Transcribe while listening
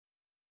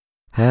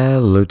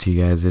Hello to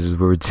you guys, it is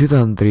Robert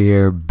 2003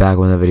 here, back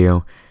with a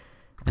video,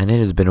 and it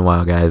has been a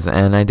while guys,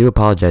 and I do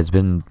apologize. It's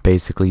been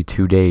basically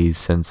 2 days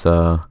since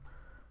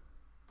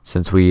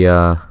we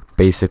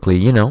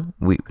basically,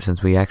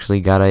 since we actually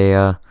got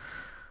a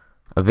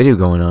video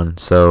going on.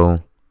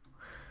 So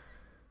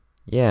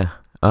yeah,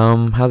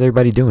 how's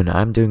everybody doing?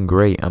 I'm doing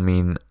great. I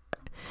mean,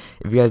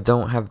 if you guys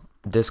don't have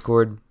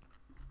Discord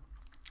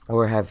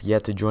or have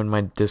yet to join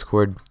my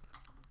Discord,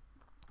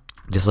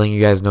 just letting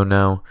you guys know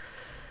now.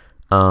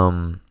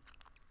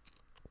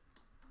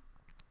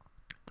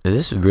 Is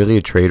this really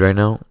a trade right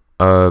now?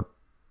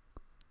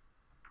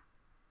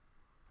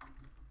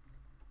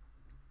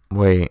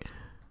 Wait.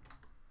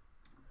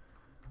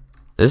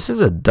 This is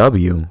a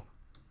W.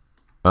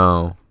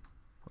 Oh,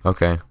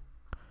 okay.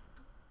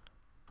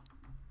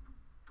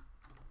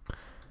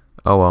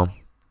 Oh well.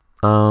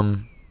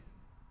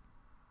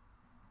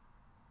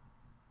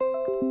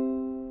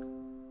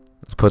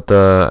 Let's put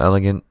the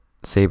elegant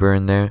Saber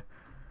in there.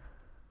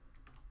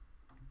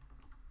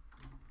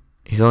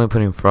 He's only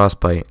putting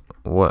Frostbite.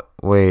 What?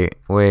 Wait,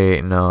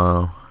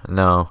 no.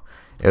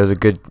 It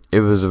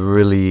was a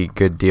really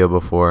good deal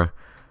before.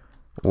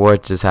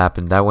 What just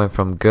happened? That went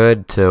from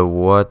good to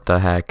what the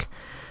heck?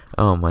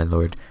 Oh my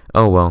lord.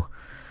 Oh well.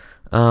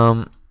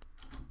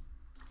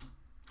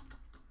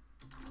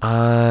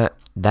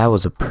 That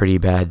was a pretty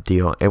bad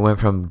deal. It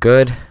went from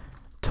good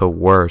to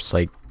worse,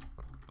 like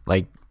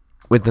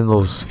within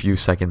those few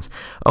seconds.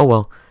 Oh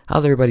well.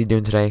 How's everybody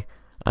doing today?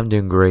 I'm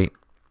doing great.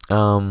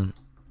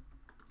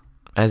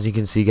 As you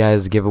can see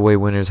guys, giveaway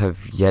winners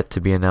have yet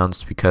to be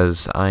announced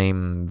because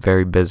I'm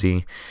very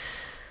busy.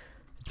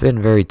 It's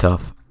been very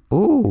tough.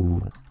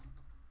 Ooh.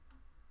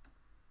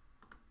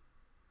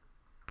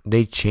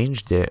 They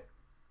changed it.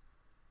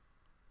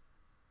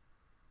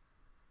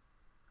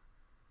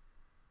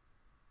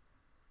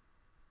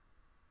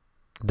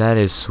 That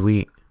is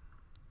sweet.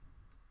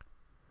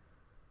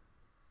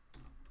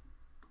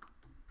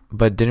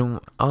 But did I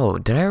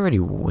already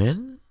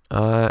win?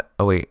 Oh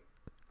wait.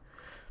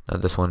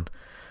 Not this one.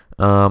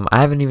 I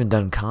haven't even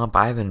done comp.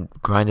 I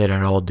haven't grinded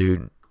at all,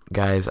 dude.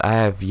 Guys, I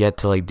have yet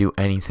to do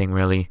anything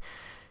really.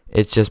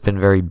 It's just been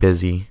very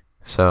busy.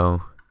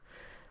 So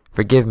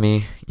forgive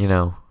me,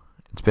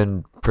 it's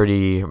been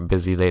pretty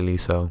busy lately,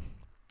 so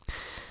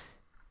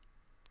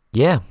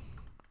yeah.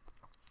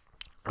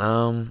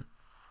 To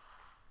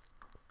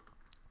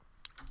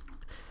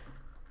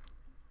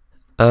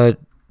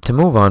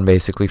move on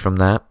basically from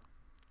that,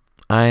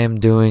 I am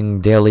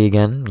doing daily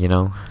again,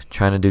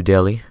 trying to do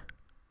daily.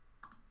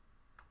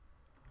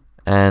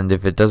 And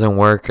if it doesn't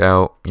work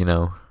out,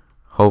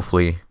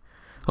 hopefully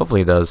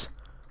it does.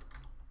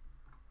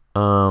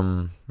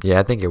 Yeah,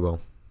 I think it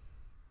will.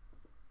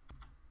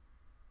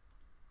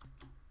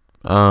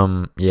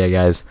 Yeah,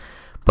 guys.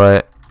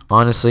 But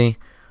honestly,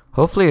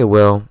 hopefully it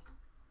will.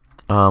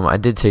 I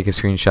did take a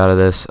screenshot of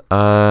this.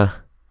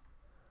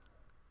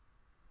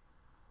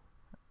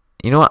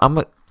 You know what?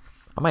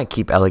 I might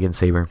keep Elegant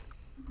Saber.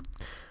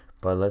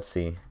 But let's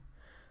see.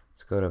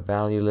 Let's go to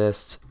value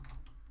list.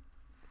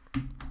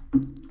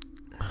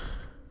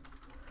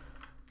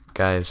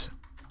 Guys,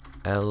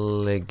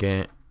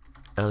 elegant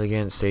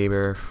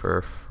Saber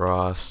for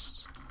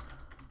Frost.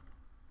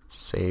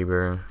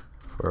 Saber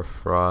for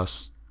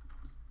Frost.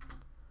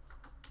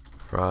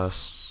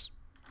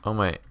 Oh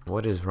my,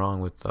 what is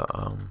wrong with the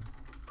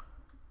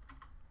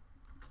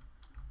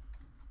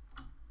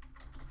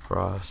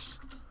Frost?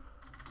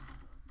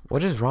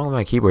 What is wrong with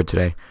my keyboard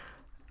today?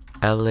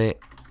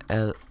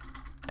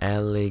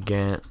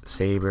 Elegant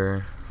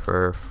Saber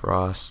for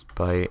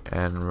Frostbite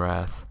and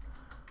Wrath.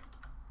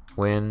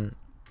 Win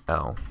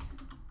L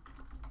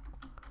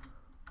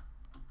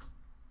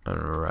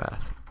and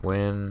Wrath.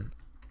 Win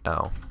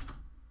L.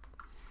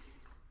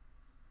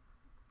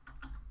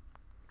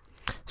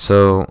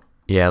 So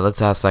yeah,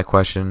 let's ask that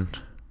question.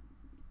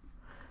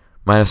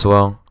 Might as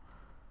well.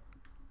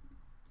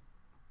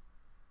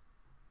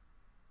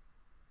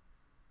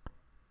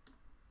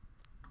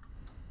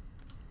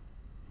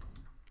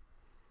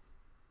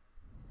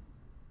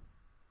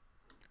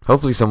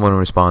 Hopefully someone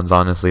responds,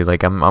 honestly.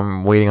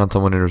 I'm waiting on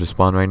someone to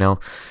respond right now,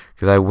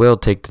 because I will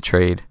take the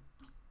trade.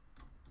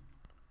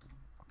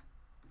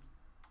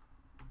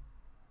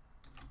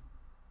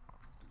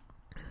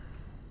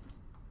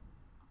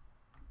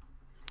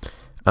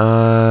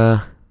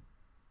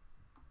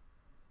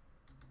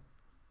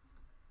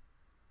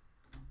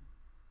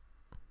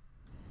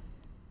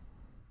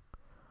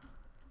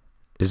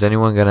 Is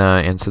anyone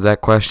gonna answer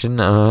that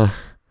question?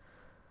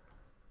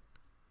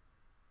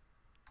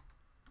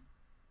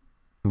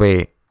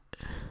 Wait.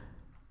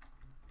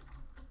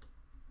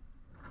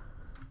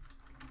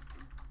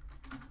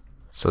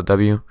 So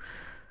W.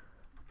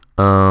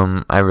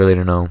 I really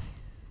don't know.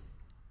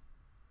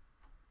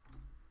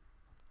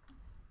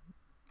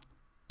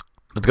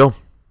 Let's go.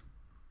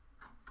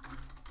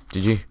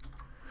 GG.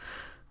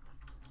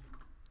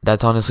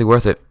 That's honestly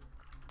worth it.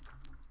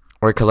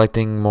 We're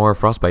collecting more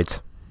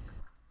Frostbites.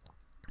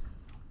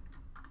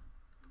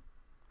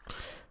 I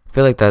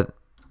feel like that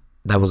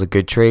was a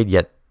good trade,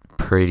 yet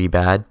pretty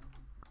bad.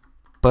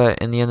 But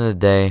in the end of the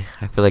day,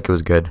 I feel like it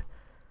was good.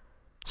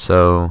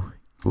 So,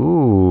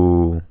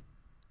 ooh.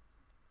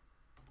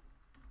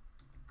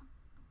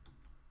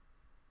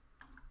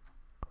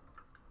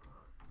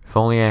 If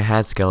only I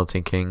had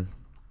Skeleton King.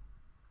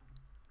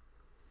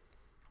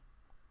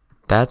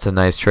 That's a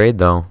nice trade,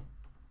 though.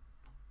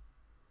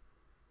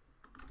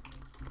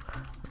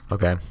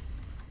 Okay.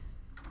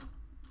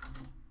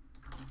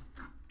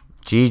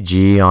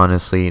 GG,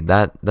 honestly.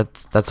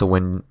 That's a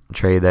win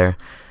trade there.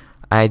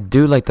 I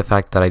do like the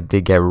fact that I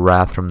did get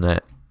Wrath from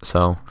that.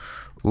 So,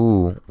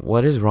 ooh,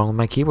 what is wrong with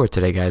my keyboard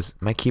today, guys?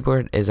 My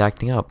keyboard is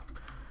acting up.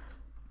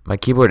 My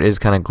keyboard is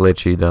kind of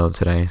glitchy, though,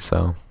 today,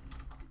 so.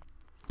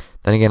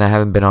 Then again, I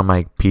haven't been on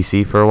my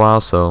PC for a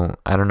while, so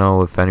I don't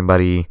know if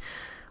anybody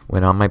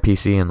went on my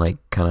PC and, like,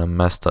 kind of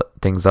messed up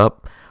things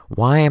up.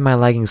 Why am I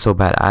lagging so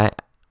bad?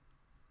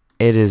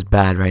 It is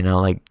bad right now.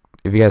 Like,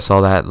 if you guys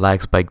saw that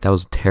lag spike, that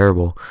was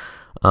terrible.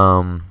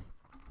 That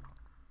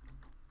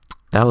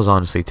was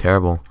honestly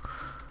terrible.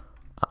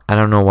 I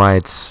don't know why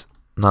it's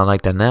not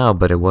like that now,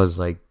 but it was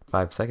like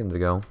 5 seconds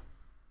ago.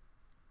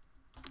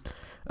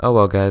 Oh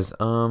well, guys.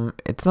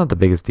 It's not the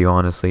biggest deal,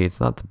 honestly. It's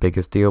not the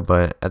biggest deal,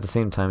 but at the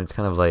same time, it's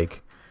kind of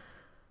like,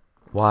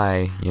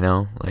 why, you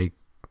know? Like,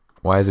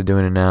 why is it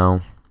doing it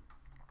now?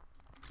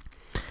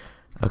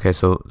 Okay,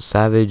 so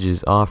Savage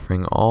is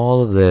offering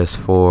all of this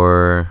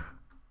for...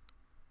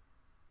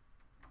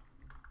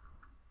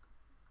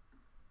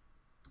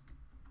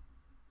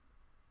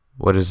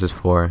 What is this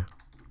for?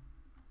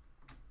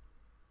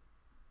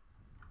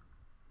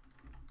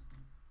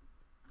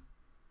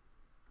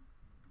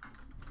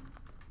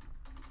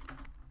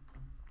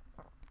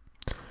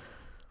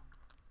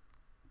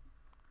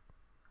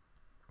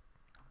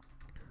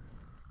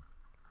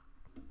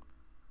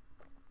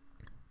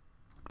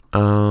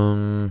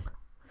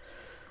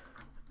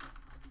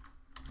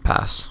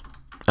 Pass.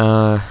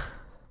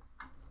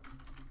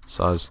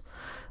 Soz.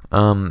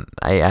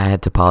 I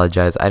had to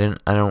apologize. I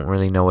don't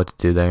really know what to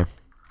do there.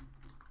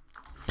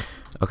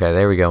 Okay,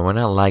 there we go. We're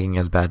not lagging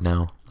as bad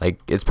now.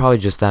 Like, it's probably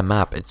just that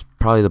map. It's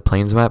probably the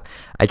plains map.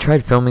 I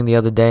tried filming the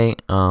other day.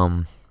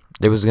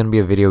 There was gonna be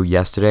a video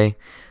yesterday,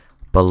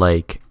 but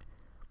like,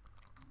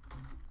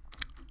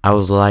 I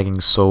was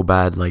lagging so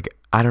bad. Like,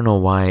 I don't know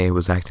why it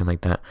was acting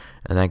like that.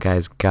 And that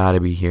guy's gotta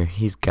be here.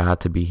 He's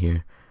got to be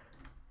here.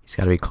 He's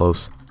gotta be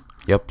close.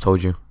 Yep,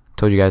 told you.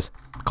 Told you guys.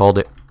 Called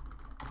it.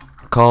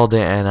 Called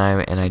it, and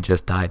I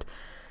just died.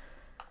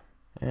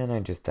 And I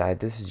just died.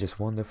 This is just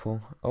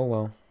wonderful. Oh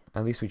well.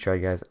 At least we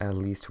tried, guys. At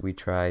least we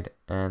tried.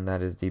 And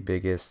that is the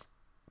biggest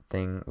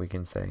thing we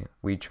can say.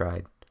 We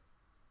tried.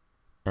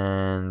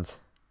 And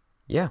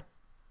yeah,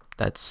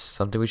 that's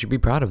something we should be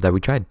proud of, that we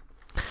tried.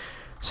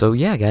 So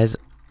yeah, guys,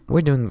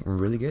 we're doing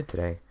really good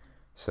today.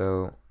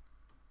 So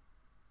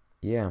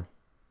yeah,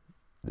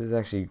 this is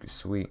actually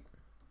sweet.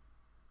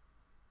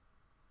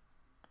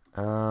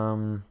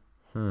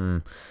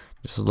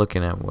 Just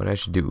looking at what I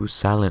should do. Ooh,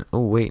 silent.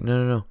 Oh wait,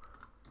 no.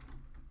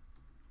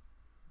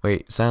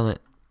 Wait,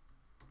 silent.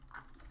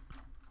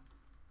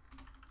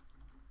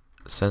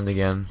 Send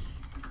again.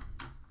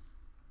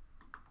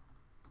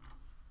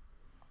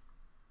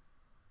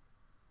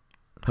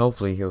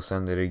 Hopefully he'll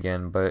send it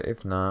again, but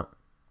if not...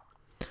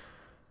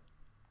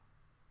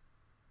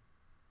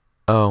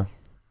 Oh.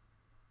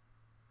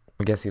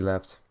 I guess he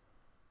left.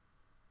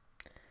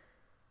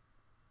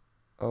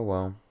 Oh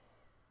well.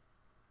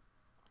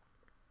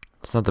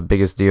 It's not the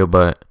biggest deal,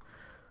 but...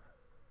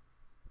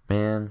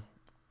 Man.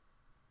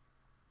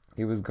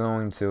 He was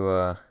going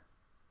to,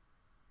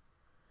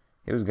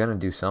 he was gonna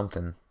do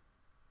something.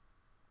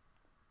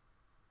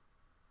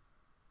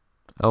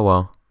 Oh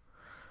well.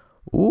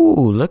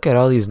 Ooh, look at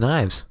all these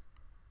knives.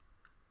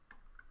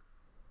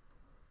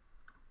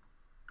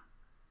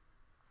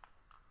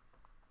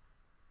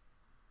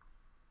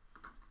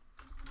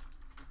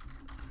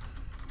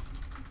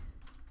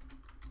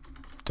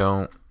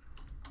 Don't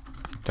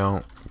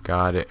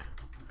got it.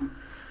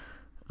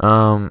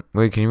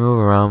 Wait, can you move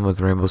around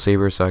with Rainbow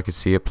Saber so I can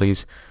see it,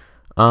 please?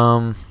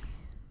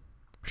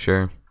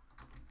 Sure.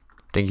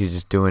 Think he's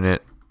just doing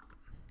it.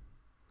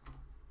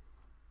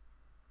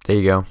 There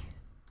you go.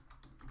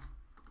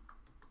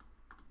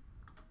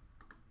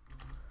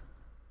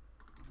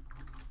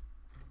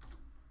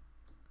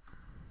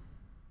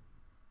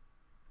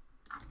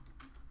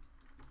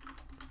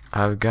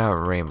 I've got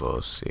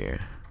rainbows here.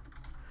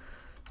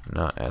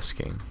 Not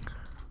asking.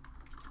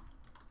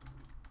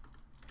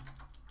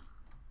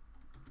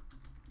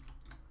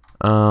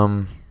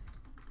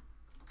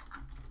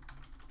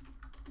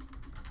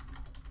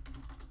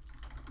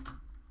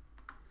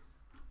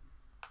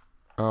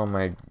 Oh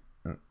my.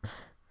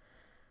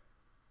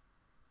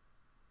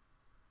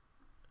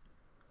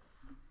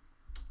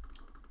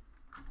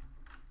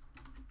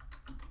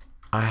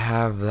 I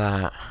have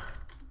that.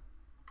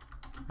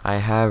 I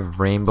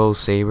have Rainbow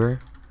Saber,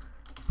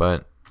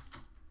 but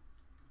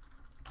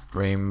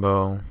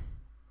Rainbow.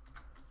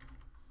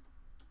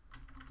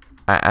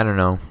 I don't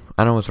know.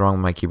 I don't know what's wrong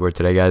with my keyboard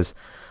today, guys.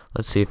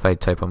 Let's see if I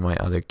type on my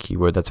other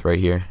keyboard that's right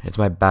here. It's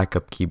my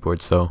backup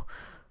keyboard, so.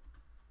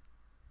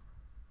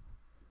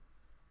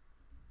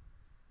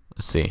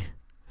 Let's see.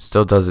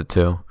 Still does it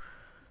too.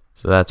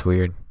 So that's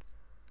weird.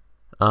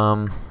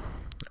 Oh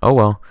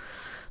well.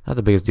 Not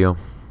the biggest deal.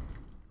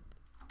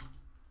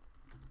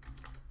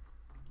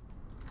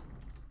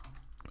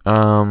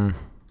 Doesn't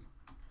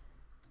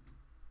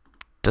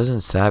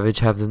Savage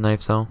have the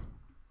knife though?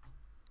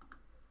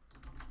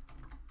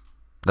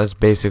 That's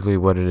basically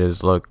what it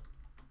is. Look.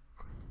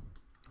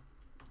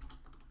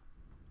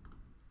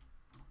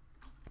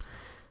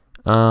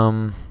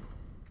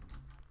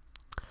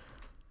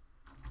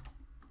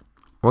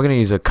 We're gonna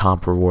use a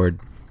comp reward.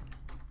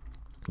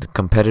 The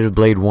competitive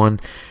blade 1.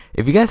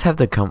 If you guys have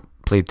the comp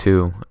blade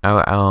 2,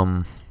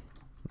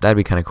 that'd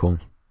be kind of cool.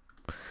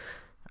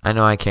 I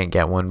know I can't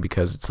get one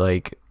because it's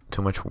like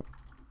too much.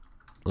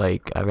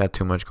 Like I've got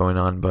too much going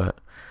on,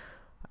 but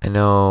I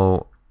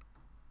know.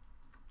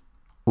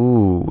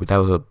 Ooh, that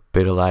was a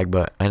bit of lag,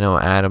 but I know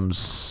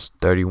Adam's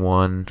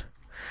 31.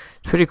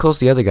 It's pretty close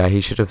to the other guy.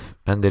 He should have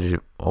ended it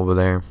over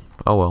there.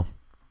 Oh well.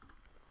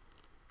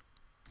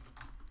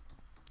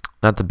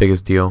 Not the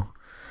biggest deal.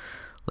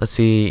 Let's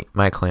see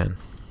my clan.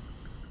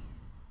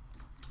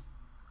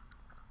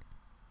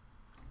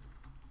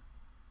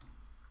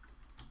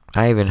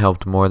 I even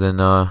helped more than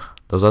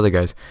those other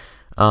guys.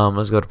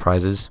 Let's go to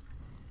prizes.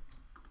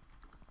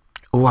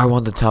 Oh, I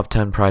want the top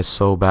 10 prize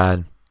so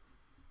bad.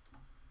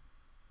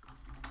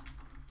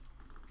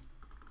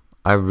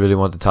 I really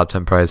want the top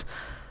 10 prize.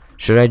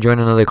 Should I join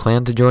another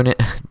clan to join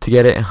it to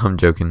get it? I'm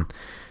joking.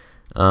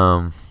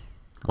 Once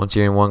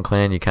you're in one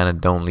clan, you kind of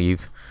don't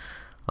leave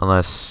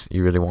unless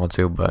you really want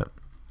to, but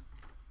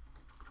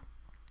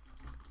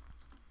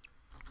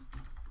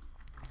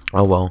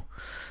oh well.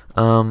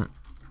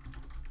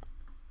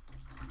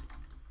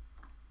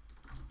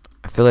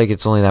 I feel like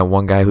it's only that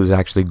one guy who's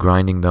actually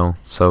grinding though,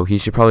 so he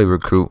should probably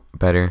recruit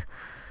better.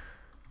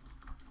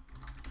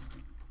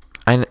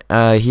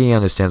 He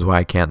understands why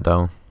I can't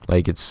though.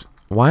 Like it's,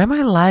 why am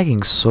I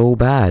lagging so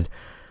bad?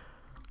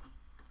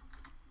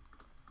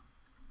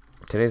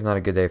 Today's not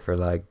a good day for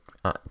lag.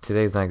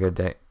 Today's not a good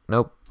day.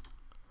 Nope.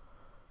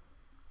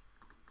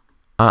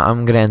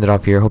 I'm gonna end it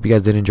off here. Hope you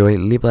guys did enjoy.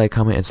 Leave a like,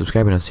 comment, and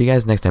subscribe, and I'll see you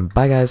guys next time.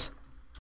 Bye guys.